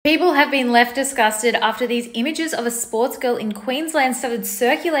people have been left disgusted after these images of a sports girl in Queensland started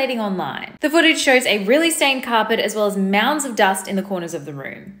circulating online. The footage shows a really stained carpet as well as mounds of dust in the corners of the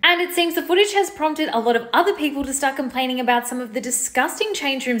room. And it seems the footage has prompted a lot of other people to start complaining about some of the disgusting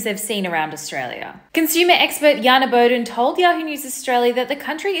change rooms they've seen around Australia. Consumer expert Jana Bowden told Yahoo News Australia that the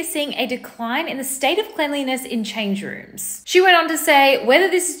country is seeing a decline in the state of cleanliness in change rooms. She went on to say, whether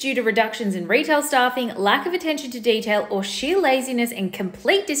this is due to reductions in retail staffing, lack of attention to detail, or sheer laziness and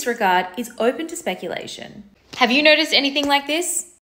complete disregard is open to speculation. Have you noticed anything like this?